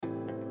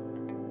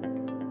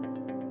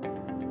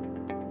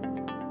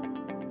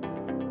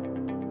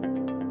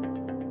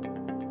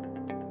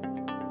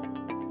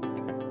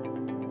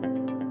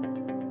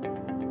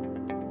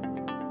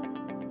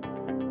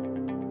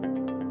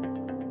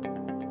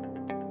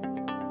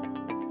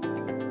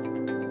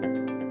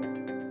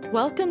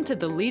Welcome to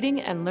the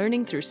Leading and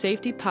Learning Through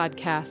Safety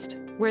podcast,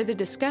 where the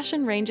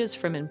discussion ranges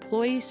from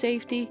employee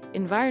safety,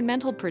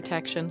 environmental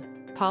protection,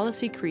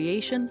 policy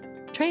creation,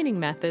 training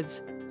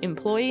methods,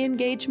 employee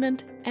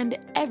engagement, and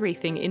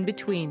everything in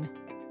between.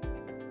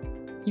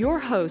 Your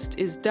host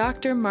is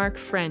Dr. Mark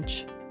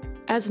French.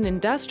 As an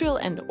industrial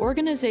and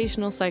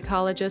organizational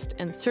psychologist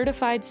and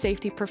certified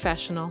safety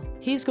professional,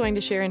 he's going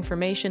to share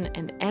information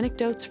and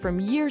anecdotes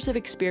from years of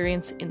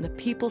experience in the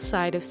people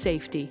side of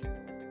safety.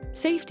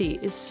 Safety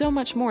is so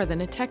much more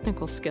than a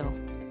technical skill.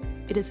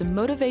 It is a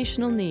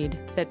motivational need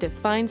that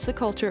defines the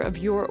culture of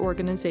your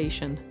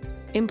organization.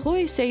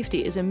 Employee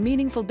safety is a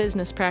meaningful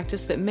business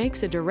practice that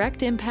makes a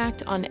direct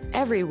impact on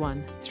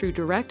everyone through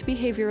direct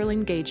behavioral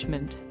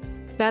engagement.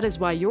 That is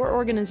why your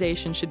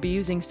organization should be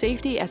using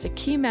safety as a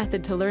key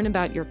method to learn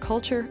about your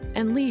culture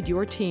and lead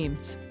your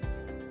teams.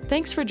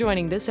 Thanks for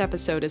joining this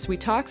episode as we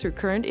talk through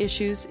current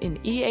issues in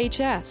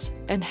EHS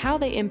and how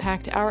they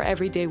impact our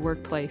everyday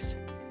workplace.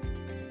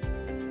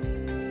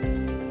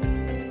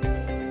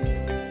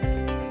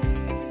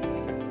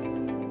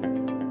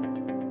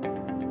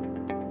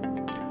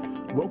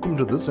 Welcome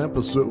to this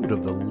episode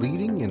of the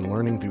Leading and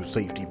Learning Through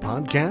Safety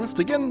podcast.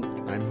 Again,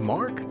 I'm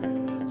Mark.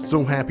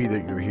 So happy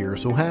that you're here.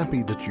 So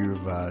happy that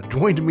you've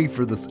joined me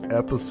for this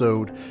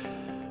episode.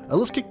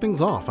 Let's kick things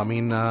off.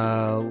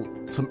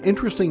 Some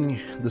interesting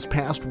this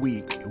past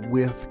week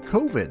with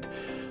COVID.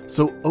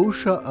 So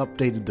OSHA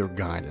updated their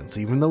guidance.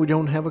 Even though we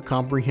don't have a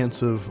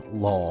comprehensive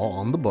law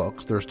on the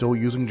books, they're still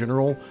using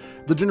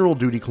the general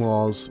duty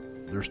clause.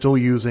 They're still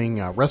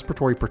using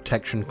respiratory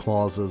protection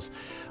clauses,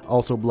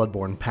 also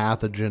bloodborne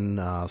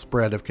pathogen,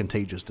 spread of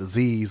contagious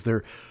disease.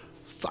 They're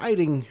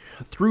citing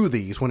through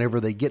these whenever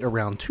they get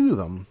around to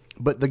them.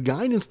 But the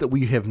guidance that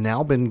we have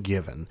now been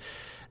given,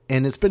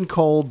 and it's been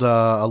called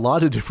a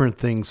lot of different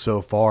things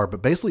so far,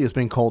 but basically it's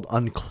been called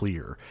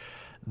unclear,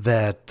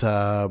 that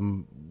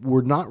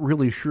we're not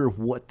really sure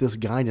what this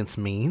guidance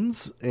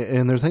means.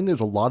 And there's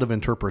a lot of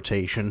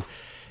interpretation.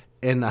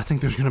 And I think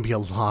there's going to be a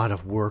lot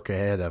of work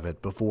ahead of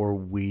it before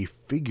we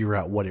figure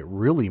out what it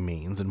really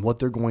means and what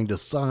they're going to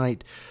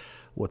cite,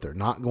 what they're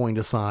not going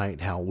to cite,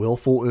 how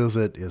willful is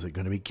it? Is it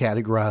going to be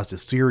categorized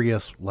as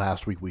serious?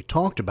 Last week we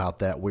talked about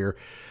that, where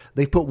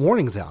they've put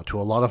warnings out to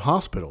a lot of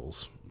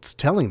hospitals. It's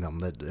telling them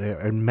that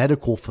in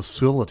medical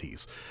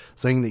facilities,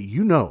 saying that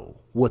you know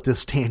what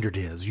this standard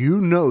is.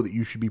 You know that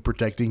you should be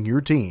protecting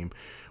your team.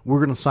 We're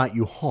going to cite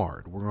you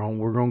hard. We're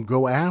going to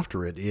go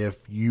after it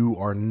if you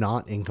are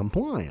not in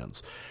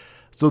compliance.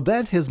 So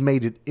that has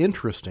made it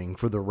interesting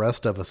for the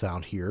rest of us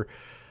out here.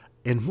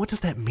 And what does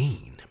that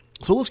mean?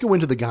 So let's go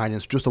into the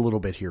guidance just a little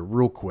bit here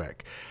real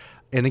quick.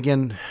 And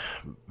again,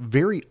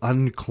 very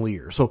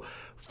unclear. So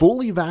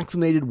fully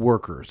vaccinated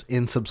workers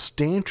in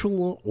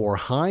substantial or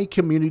high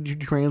community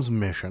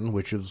transmission,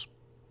 which is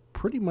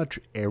pretty much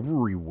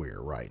everywhere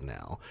right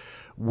now,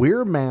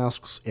 wear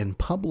masks in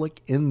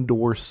public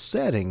indoor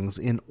settings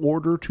in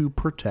order to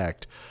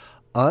protect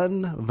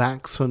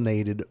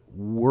unvaccinated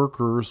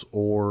workers,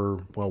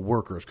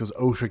 because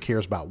OSHA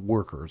cares about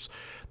workers.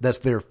 That's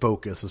their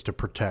focus, is to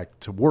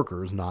protect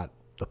workers, not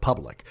the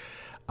public.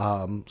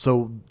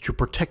 So to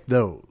protect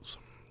those,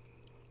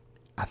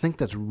 I think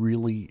that's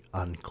really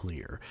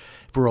unclear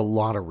for a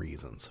lot of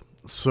reasons.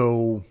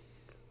 So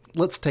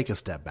let's take a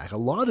step back. A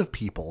lot of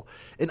people,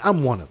 and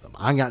I'm one of them,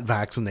 I got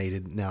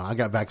vaccinated. Now, I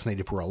got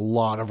vaccinated for a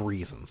lot of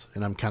reasons,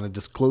 and I'm kind of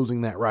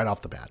disclosing that right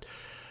off the bat.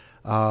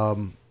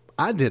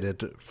 I did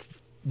it.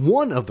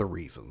 One of the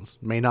reasons,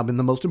 may not have been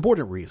the most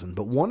important reason,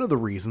 but one of the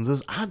reasons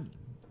is I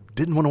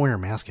didn't want to wear a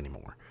mask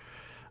anymore.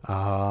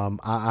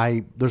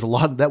 There's a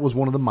lot, that was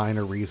one of the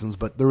minor reasons,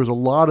 but there was a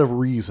lot of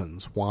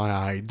reasons why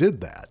I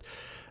did that.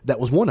 That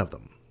was one of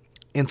them.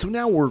 And so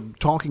now we're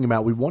talking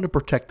about, we want to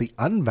protect the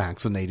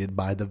unvaccinated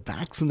by the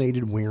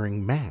vaccinated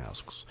wearing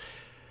masks.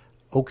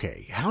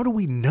 Okay, how do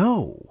we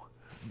know?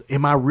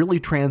 Am I really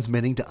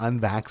transmitting to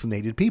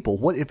unvaccinated people?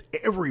 What if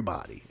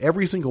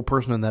every single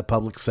person in that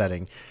public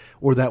setting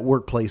or that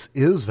workplace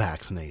is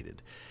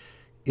vaccinated?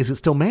 Is it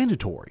still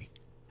mandatory?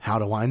 How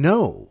do I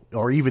know?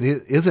 Or even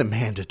is it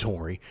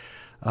mandatory?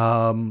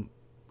 And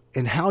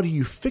how do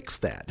you fix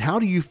that?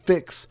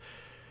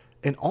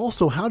 And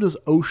also, how does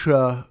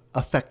OSHA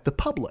affect the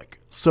public?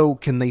 So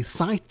can they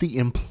cite the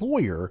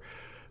employer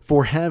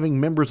for having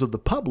members of the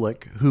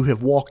public who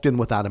have walked in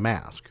without a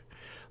mask?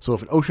 So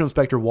if an OSHA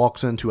inspector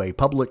walks into a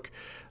public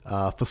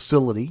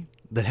facility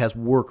that has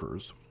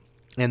workers,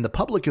 and the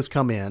public has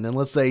come in, and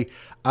let's say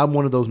I'm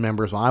one of those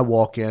members, I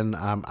walk in,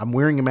 I'm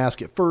wearing a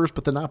mask at first,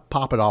 but then I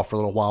pop it off for a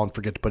little while and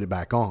forget to put it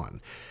back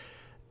on.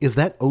 Is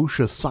that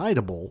OSHA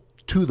citable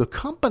to the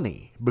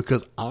company?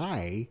 Because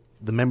I,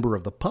 the member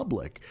of the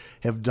public,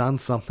 have done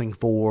something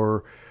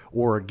for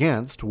or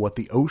against what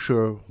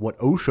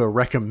OSHA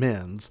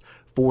recommends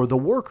for the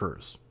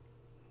workers.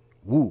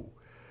 Woo.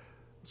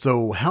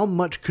 So how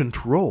much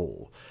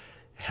control,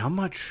 how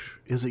much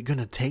is it going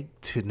to take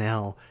to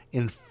now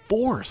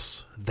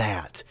enforce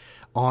that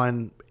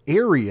on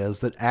areas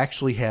that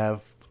actually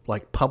have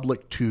like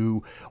public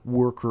to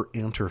worker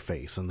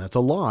interface? And that's a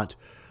lot.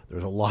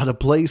 There's a lot of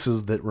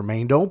places that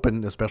remained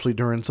open, especially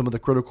during some of the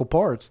critical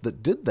parts,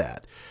 that did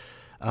that.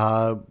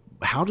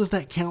 How does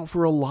that count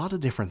for a lot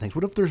of different things?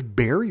 What if there's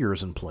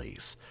barriers in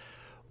place?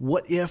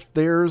 What if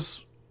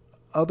there's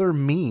other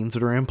means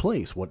that are in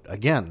place? What,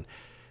 again,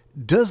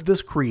 does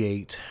this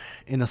create,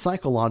 in a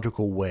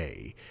psychological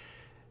way,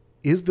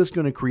 is this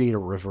going to create a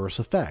reverse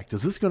effect?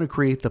 Is this going to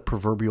create the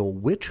proverbial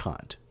witch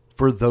hunt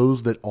for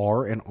those that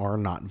are and are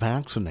not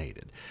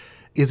vaccinated?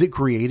 Is it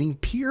creating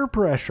peer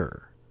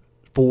pressure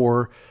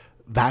for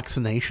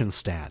vaccination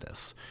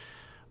status?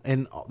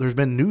 And there's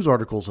been news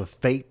articles of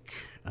fake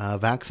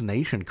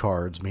vaccination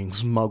cards being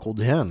smuggled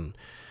in.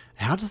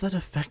 How does that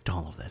affect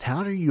all of that? How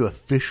are you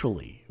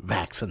officially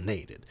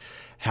vaccinated?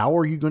 How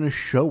are you going to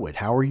show it?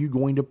 How are you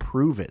going to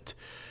prove it?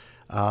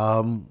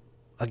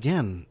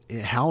 Again,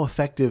 how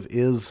effective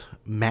is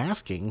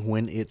masking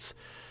when it's,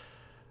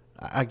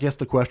 I guess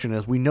the question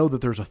is, we know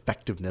that there's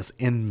effectiveness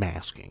in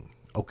masking.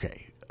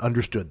 Okay,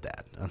 understood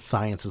that.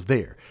 Science is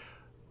there.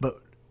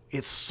 But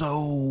it's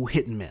so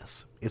hit and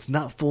miss. It's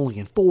not fully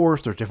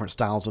enforced. There's different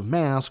styles of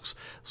masks.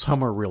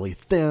 Some are really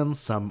thin.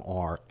 Some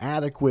are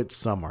adequate.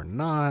 Some are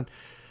not.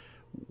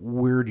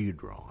 Where do you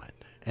draw it?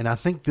 And I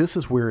think this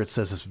is where it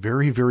says it's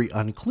very, very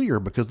unclear,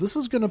 because this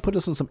is going to put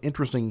us in some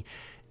interesting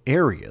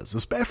areas,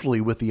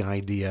 especially with the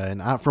idea.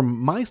 And from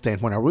my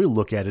standpoint, I really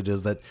look at it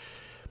as that,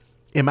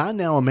 am I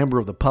now a member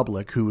of the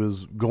public who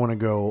is going to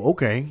go,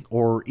 okay,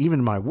 or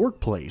even my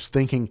workplace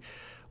thinking,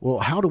 well,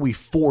 how do we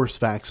force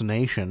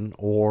vaccination?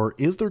 Or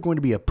is there going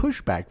to be a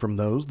pushback from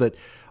those that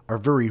are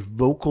very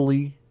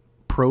vocally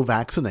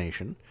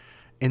pro-vaccination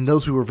and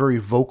those who are very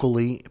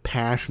vocally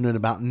passionate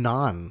about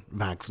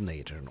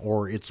non-vaccination,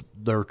 or it's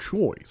their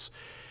choice?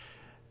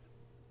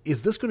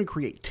 Is this going to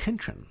create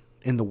tension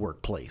in the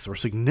workplace, or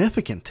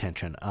significant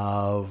tension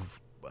of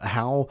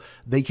how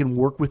they can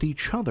work with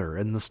each other,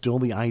 and still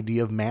the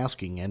idea of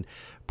masking and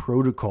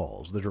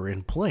protocols that are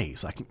in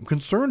place? I'm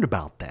concerned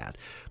about that,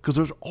 because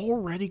there's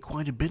already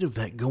quite a bit of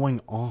that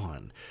going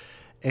on.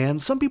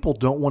 And some people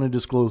don't want to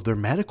disclose their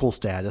medical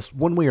status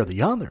one way or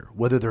the other.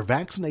 Whether they're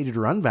vaccinated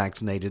or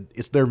unvaccinated,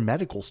 it's their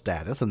medical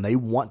status, and they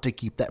want to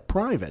keep that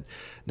private.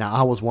 Now,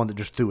 I was one that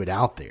just threw it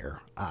out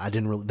there.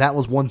 That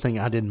was one thing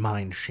I didn't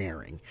mind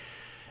sharing.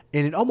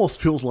 And it almost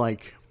feels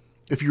like,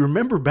 if you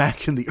remember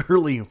back in the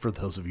early, for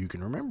those of you who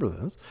can remember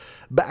this,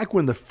 back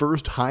when the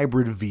first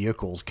hybrid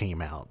vehicles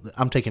came out,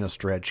 I'm taking a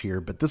stretch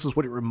here, but this is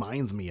what it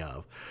reminds me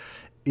of,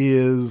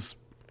 is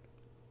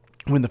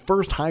when the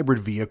first hybrid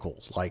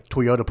vehicles, like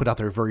Toyota put out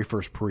their very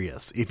first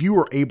Prius, if you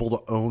were able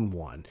to own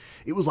one,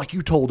 it was like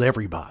you told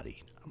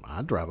everybody,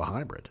 I drive a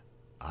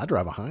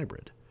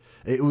hybrid.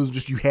 It was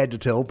just, you had to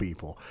tell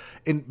people.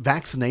 And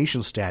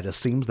vaccination status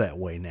seems that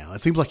way now. It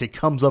seems like it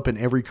comes up in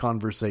every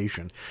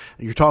conversation.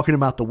 You're talking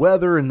about the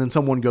weather, and then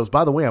someone goes,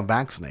 by the way, I'm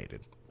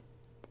vaccinated.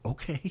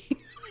 Okay.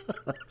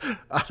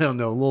 I don't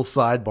know, a little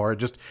sidebar,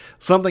 just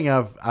something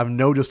I've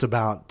noticed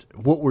about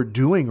what we're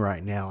doing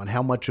right now and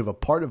how much of a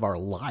part of our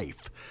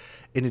life,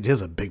 and it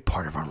is a big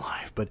part of our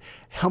life, but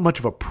how much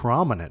of a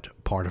prominent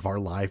part of our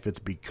life it's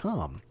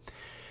become.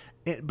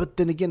 But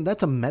then again,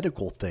 that's a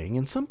medical thing,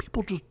 and some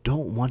people just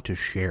don't want to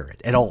share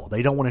it at all.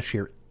 They don't want to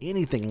share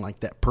anything like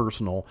that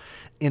personal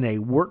in a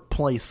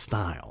workplace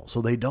style, so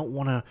they don't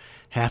want to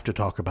have to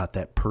talk about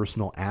that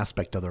personal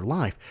aspect of their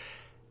life.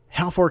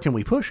 How far can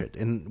we push it?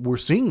 And we're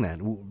seeing that.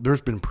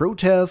 There's been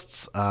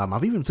protests.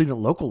 I've even seen it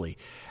locally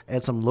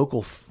at some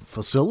local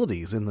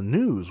facilities in the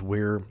news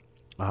where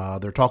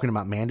they're talking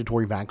about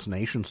mandatory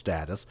vaccination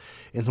status,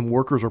 and some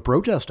workers are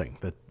protesting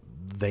that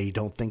they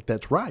don't think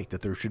that's right,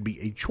 that there should be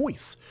a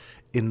choice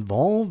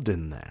involved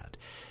in that.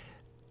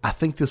 I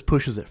think this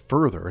pushes it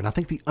further, and I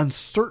think the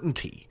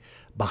uncertainty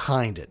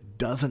behind it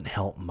doesn't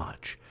help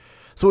much.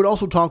 So it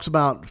also talks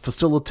about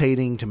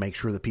facilitating to make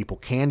sure that people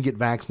can get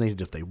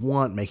vaccinated if they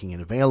want, making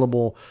it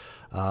available,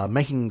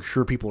 making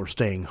sure people are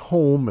staying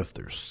home if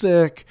they're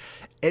sick,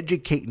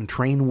 educate and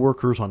train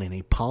workers on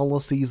any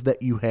policies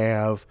that you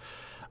have,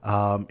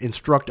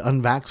 instruct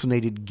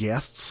unvaccinated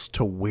guests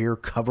to wear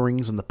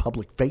coverings in the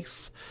public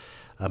face,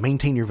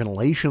 maintain your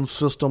ventilation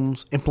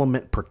systems,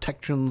 implement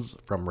protections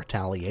from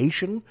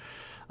retaliation,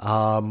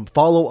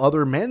 follow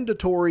other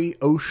mandatory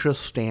OSHA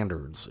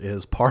standards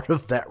is part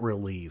of that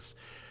release.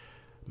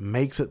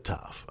 Makes it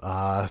tough.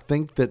 I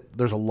think that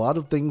there's a lot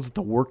of things that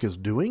the work is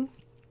doing.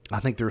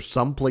 I think there's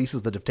some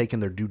places that have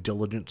taken their due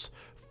diligence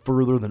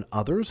further than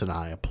others, and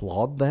I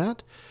applaud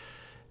that.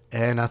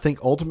 And I think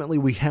ultimately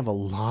we have a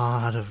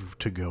lot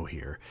to go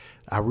here.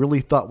 I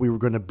really thought we were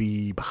going to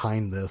be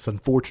behind this.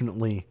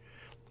 Unfortunately,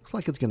 looks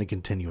like it's going to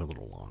continue a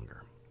little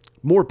longer.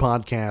 More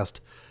podcast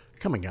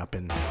coming up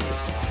in just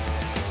a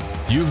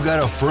while. You've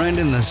got a friend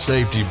in the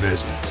safety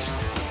business.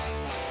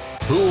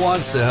 Who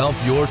wants to help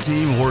your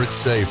team work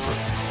safer?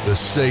 The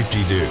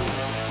Safety Dude.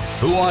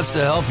 Who wants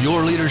to help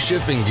your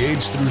leadership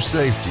engage through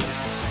safety?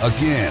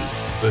 Again,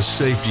 the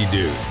Safety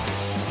Dude.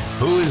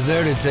 Who is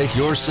there to take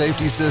your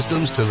safety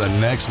systems to the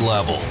next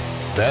level?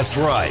 That's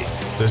right,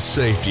 the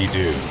Safety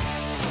Dude.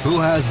 Who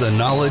has the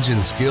knowledge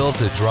and skill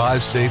to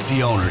drive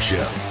safety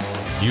ownership?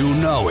 You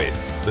know it,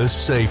 the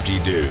Safety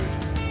Dude.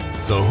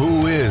 So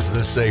who is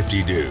the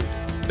safety dude?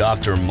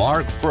 Dr.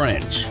 Mark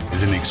French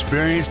is an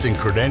experienced and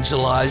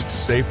credentialized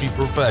safety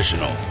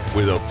professional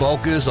with a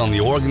focus on the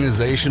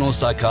organizational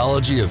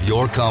psychology of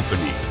your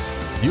company.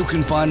 You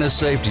can find a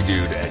safety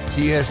dude at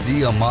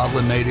TSD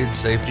Amalgamated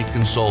Safety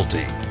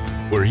Consulting,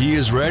 where he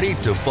is ready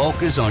to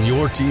focus on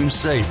your team's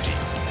safety.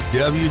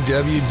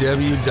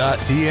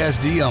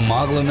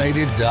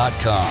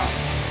 www.tsdamalgamated.com.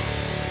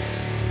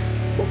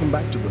 Welcome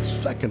back to the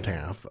second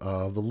half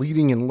of the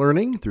Leading and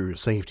Learning Through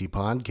Safety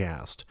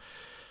podcast.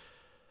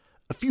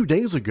 A few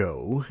days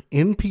ago,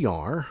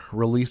 NPR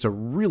released a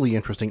really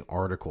interesting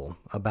article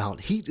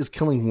about heat is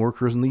killing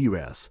workers in the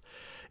U.S.,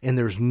 and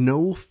there's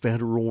no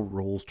federal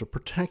rules to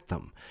protect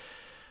them.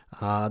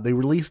 They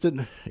released it.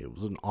 It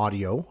was an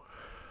audio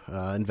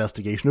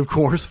investigation, of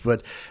course,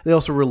 but they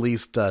also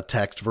released a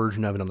text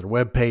version of it on their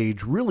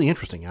webpage. Really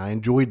interesting. I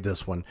enjoyed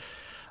this one.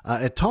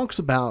 It talks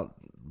about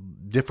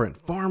different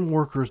farm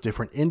workers,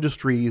 different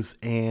industries,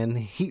 and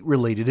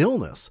heat-related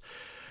illness.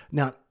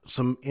 Now,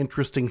 some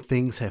interesting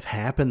things have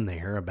happened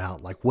there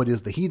about, like, what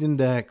is the heat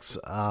index?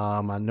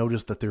 I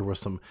noticed that there was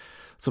some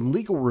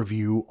legal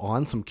review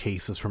on some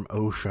cases from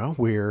OSHA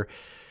where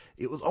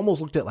it was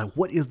almost looked at like,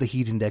 what is the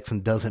heat index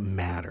and does it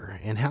matter?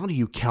 And how do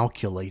you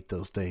calculate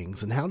those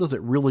things? And how does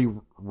it really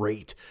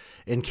rate?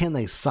 And can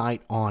they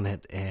cite on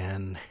it?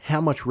 And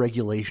how much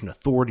regulation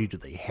authority do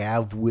they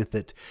have with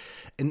it?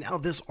 And now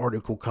this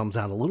article comes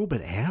out a little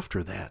bit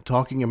after that,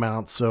 talking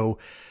about, so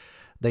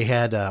they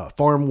had a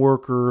farm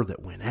worker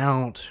that went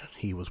out.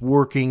 He was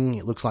working.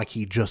 It looks like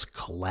he just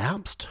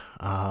collapsed.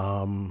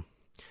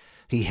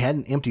 He had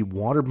an empty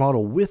water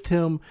bottle with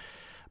him.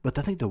 But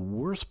I think the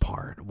worst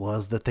part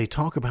was that they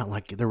talk about,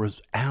 like, there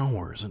was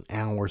hours and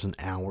hours and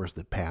hours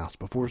that passed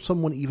before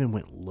someone even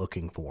went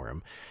looking for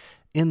him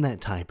in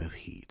that type of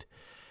heat.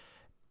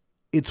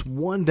 It's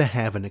one to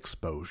have an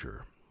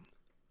exposure.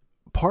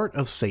 Part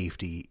of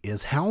safety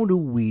is, how do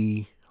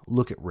we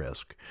look at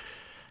risk?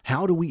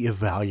 How do we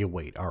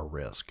evaluate our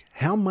risk?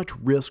 How much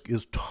risk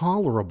is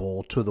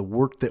tolerable to the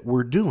work that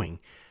we're doing?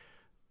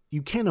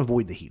 You can't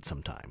avoid the heat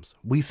sometimes.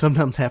 We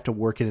sometimes have to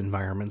work in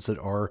environments that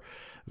are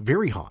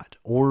very hot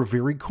or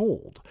very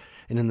cold.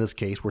 And in this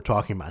case, we're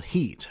talking about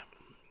heat.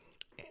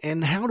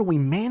 And how do we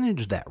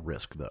manage that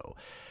risk, though?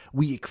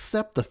 We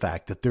accept the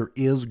fact that there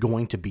is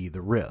going to be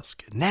the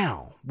risk.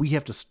 Now, we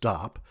have to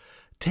stop,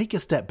 take a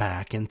step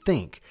back, and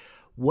think,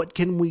 what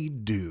can we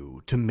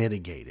do to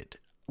mitigate it?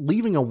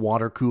 Leaving a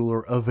water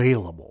cooler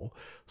available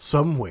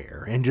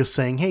somewhere and just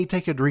saying, hey,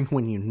 take a drink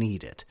when you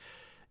need it,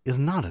 is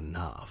not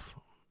enough.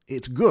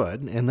 It's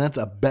good, and that's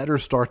a better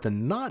start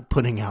than not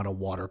putting out a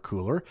water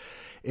cooler.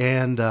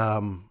 And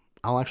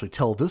I'll actually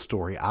tell this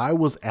story. I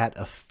was at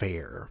a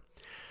fair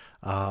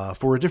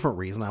for a different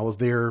reason. I was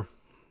there.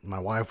 My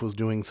wife was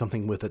doing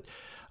something with it.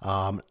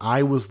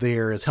 I was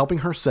there as helping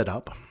her set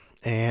up,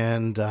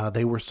 and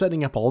they were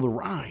setting up all the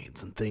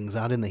rides and things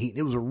out in the heat.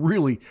 It was a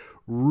really,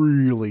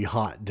 really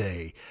hot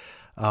day.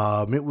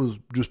 It was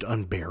just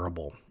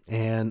unbearable.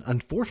 And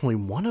unfortunately,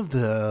 one of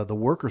the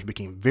workers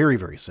became very,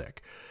 very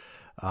sick.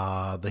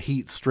 The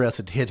heat stress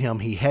had hit him.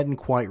 He hadn't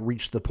quite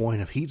reached the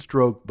point of heat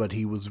stroke, but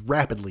he was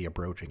rapidly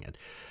approaching it.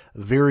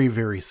 Very,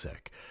 very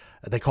sick.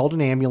 They called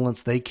an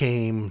ambulance. They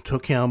came,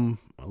 took him.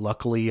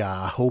 Luckily,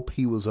 I hope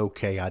he was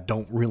okay. I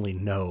don't really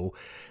know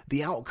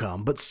the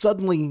outcome, but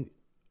suddenly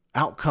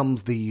out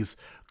comes these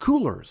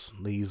coolers,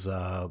 these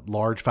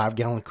large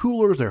 5-gallon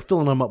coolers. They're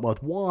filling them up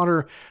with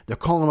water. They're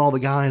calling all the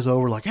guys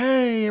over like,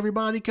 hey,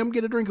 everybody, come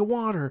get a drink of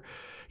water.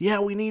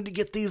 Yeah, we need to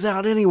get these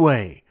out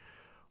anyway.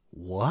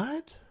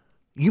 What?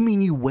 You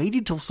mean you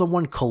waited till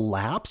someone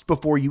collapsed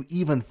before you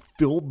even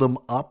filled them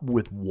up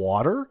with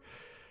water?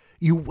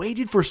 You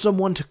waited for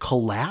someone to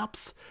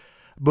collapse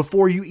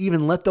before you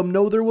even let them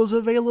know there was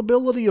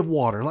availability of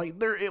water?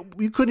 Like,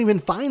 you couldn't even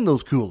find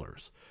those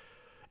coolers.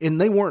 And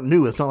they weren't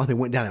new. It's not like they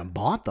went down and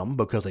bought them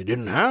because they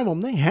didn't have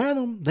them. They had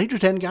them. They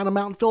just hadn't got them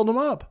out and filled them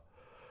up.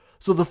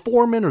 So the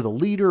foreman or the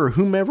leader or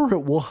whomever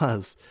it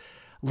was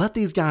let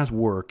these guys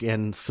work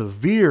in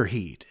severe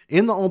heat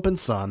in the open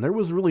sun. There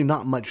was really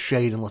not much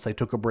shade unless they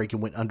took a break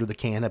and went under the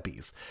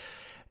canopies.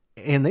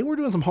 And they were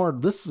doing some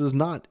hard, this is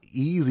not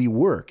easy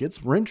work.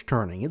 It's wrench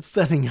turning. It's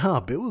setting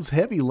up. It was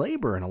heavy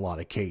labor in a lot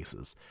of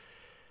cases.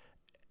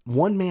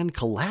 One man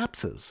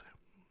collapses.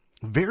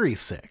 Very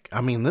sick.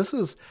 I mean, this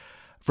is,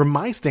 from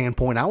my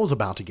standpoint, I was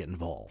about to get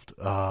involved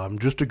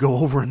just to go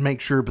over and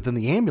make sure. But then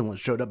the ambulance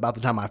showed up about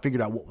the time I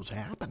figured out what was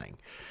happening.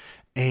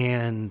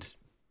 And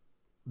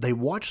they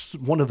watched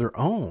one of their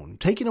own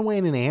taken away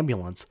in an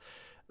ambulance.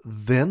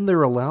 Then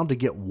they're allowed to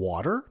get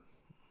water.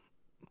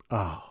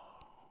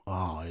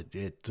 It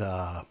did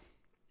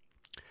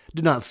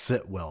not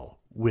sit well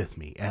with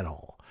me at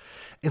all.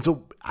 And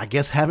so I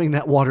guess having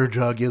that water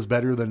jug is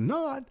better than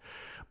not.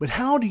 But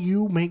how do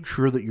you make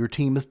sure that your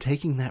team is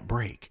taking that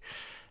break?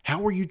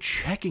 How are you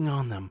checking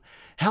on them?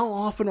 How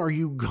often are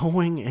you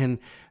going and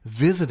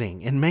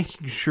visiting and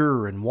making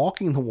sure and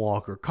walking the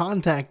walk or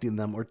contacting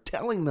them or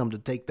telling them to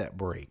take that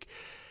break?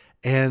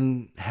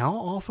 And how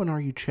often are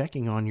you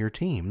checking on your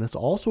team? This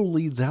also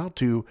leads out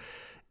to,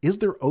 is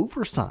there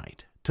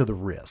oversight? to the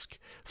risk.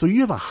 So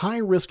you have a high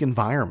risk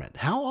environment.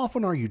 How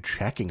often are you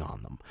checking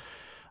on them?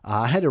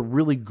 I had a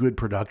really good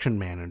production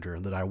manager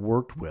that I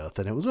worked with,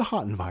 and it was a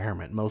hot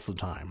environment most of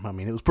the time. I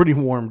mean, it was pretty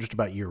warm just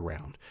about year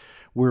round,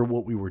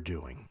 what we were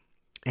doing.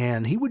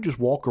 And he would just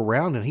walk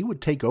around and he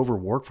would take over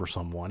work for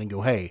someone and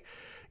go, hey,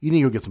 you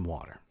need to go get some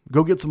water.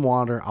 Go get some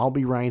water. I'll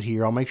be right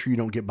here. I'll make sure you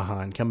don't get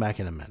behind. Come back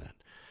in a minute.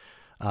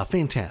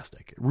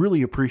 Fantastic.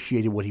 Really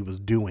appreciated what he was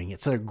doing.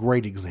 It's a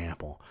great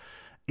example.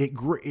 It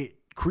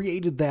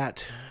created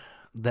that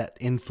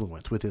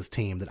influence with his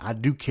team that I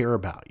do care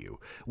about you.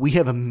 We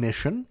have a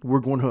mission. We're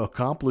going to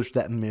accomplish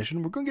that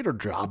mission. We're going to get our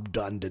job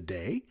done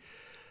today,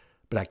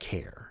 but I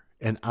care.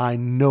 And I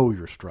know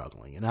you're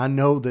struggling, and I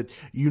know that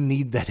you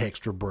need that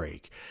extra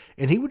break.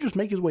 And he would just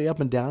make his way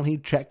up and down.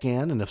 He'd check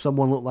in, and if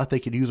someone looked like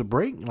they could use a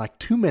break, like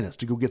 2 minutes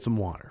to go get some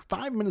water,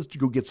 5 minutes to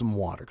go get some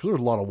water, because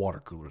there's a lot of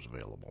water coolers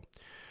available.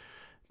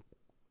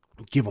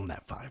 Give them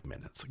that 5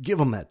 minutes. Give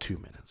them that 2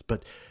 minutes.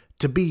 But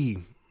to be,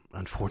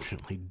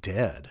 unfortunately,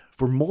 dead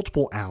for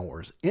multiple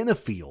hours in a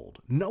field,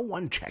 no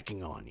one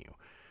checking on you.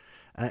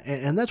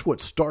 And that's what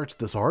starts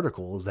this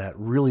article, is that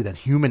really that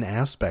human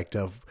aspect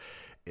of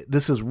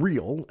this is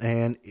real,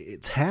 and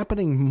it's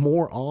happening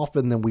more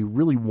often than we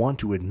really want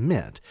to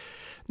admit.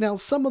 Now,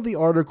 some of the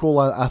article,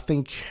 I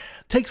think,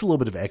 takes a little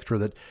bit of extra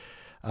that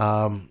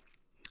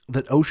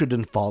OSHA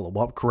didn't follow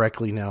up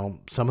correctly. Now,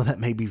 some of that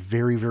may be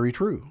very, very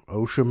true.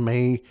 OSHA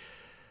may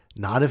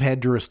not have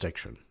had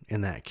jurisdiction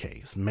in that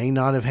case, may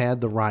not have had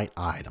the right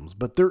items,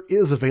 but there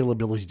is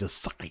availability to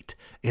cite,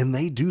 and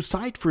they do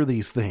cite for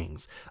these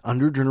things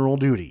under general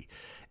duty.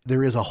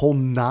 There is a whole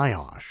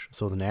NIOSH,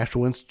 so the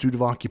National Institute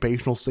of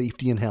Occupational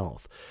Safety and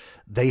Health.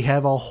 They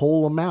have a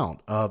whole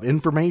amount of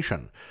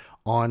information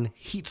on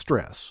heat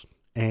stress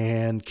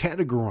and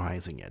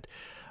categorizing it.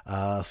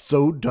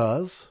 So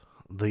does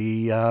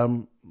the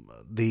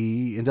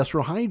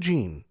industrial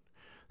hygiene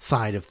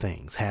side of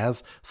things,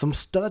 has some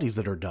studies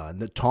that are done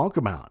that talk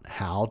about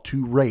how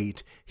to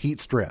rate heat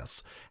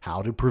stress,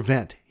 how to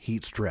prevent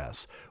heat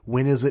stress.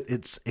 When is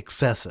it's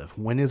excessive?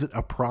 When is it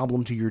a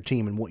problem to your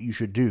team and what you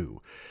should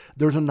do?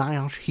 There's a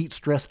NIOSH heat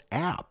stress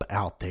app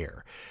out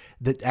there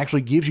that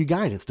actually gives you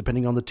guidance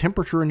depending on the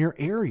temperature in your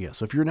area.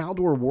 So if you're an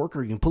outdoor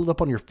worker, you can pull it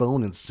up on your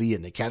phone and see it,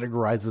 and it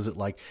categorizes it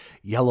like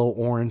yellow,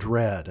 orange,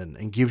 red,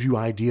 and gives you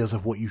ideas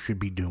of what you should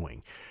be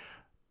doing.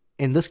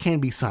 And this can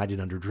be cited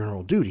under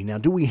general duty. Now,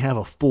 do we have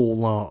a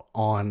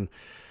full-on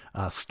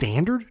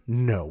standard?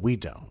 No, we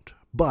don't.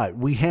 But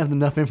we have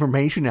enough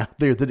information out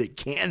there that it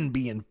can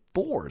be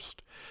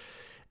enforced.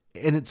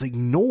 And it's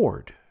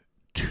ignored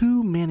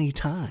too many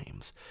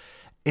times.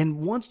 And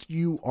once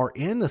you are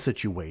in a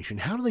situation,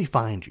 how do they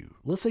find you?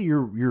 Let's say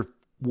you're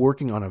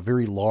working on a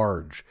very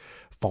large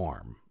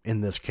farm in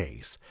this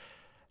case.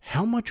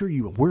 How much are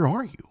you? Where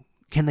are you?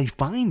 Can they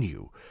find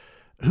you?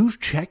 Who's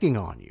checking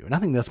on you? And I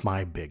think that's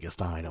my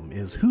biggest item,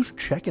 is who's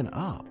checking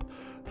up?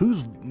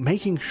 Who's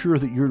making sure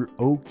that you're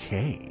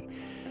okay?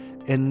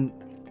 And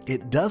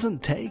it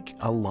doesn't take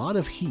a lot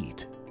of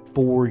heat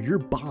for your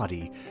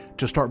body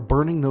to start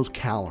burning those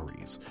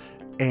calories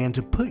and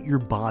to put your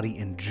body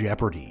in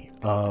jeopardy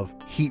of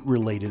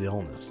heat-related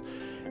illness.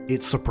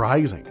 It's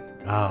surprising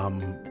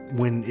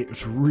when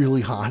it's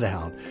really hot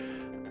out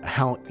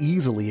how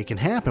easily it can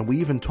happen. We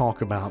even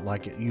talk about,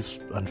 like,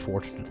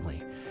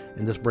 unfortunately,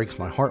 and this breaks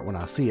my heart when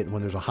I see it,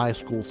 when there's a high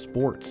school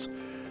sports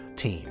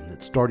team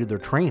that started their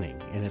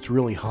training and it's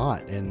really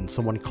hot and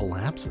someone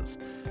collapses.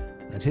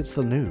 That hits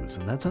the news,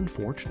 and that's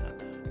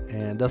unfortunate.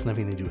 And it doesn't have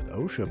anything to do with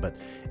OSHA, but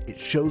it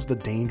shows the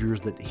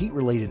dangers that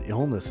heat-related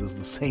illness is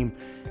the same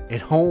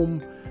at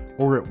home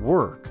or at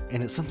work,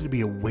 and it's something to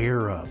be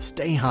aware of.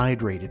 Stay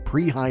hydrated,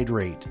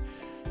 pre-hydrate.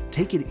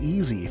 Take it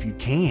easy if you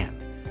can.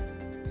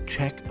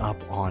 Check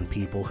up on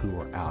people who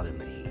are out in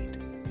the heat.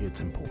 It's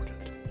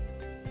important.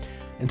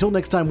 Until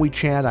next time we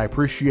chat, I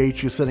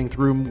appreciate you sitting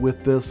through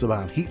with this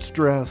about heat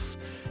stress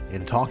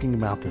and talking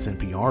about this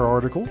NPR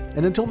article.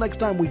 And until next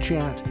time we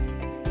chat,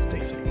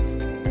 stay safe.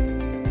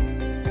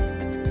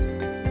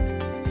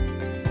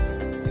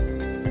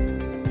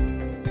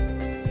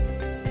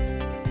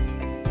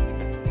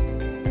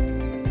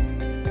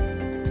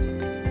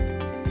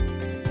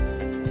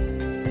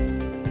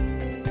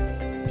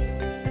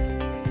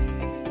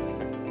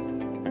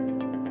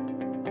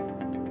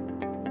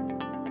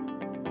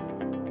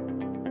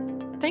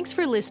 Thanks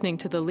for listening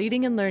to the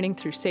Leading and Learning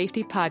Through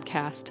Safety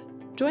podcast.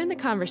 Join the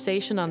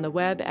conversation on the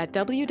web at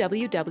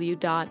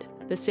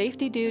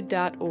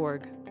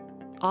www.thesafetydude.org.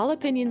 All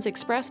opinions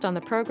expressed on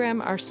the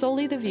program are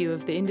solely the view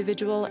of the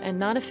individual and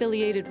not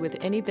affiliated with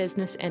any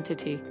business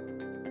entity.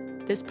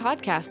 This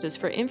podcast is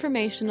for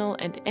informational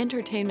and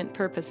entertainment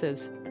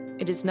purposes.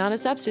 It is not a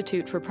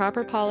substitute for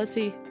proper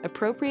policy,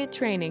 appropriate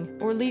training,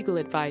 or legal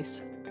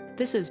advice.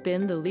 This has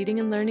been the Leading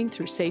and Learning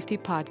Through Safety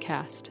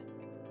podcast.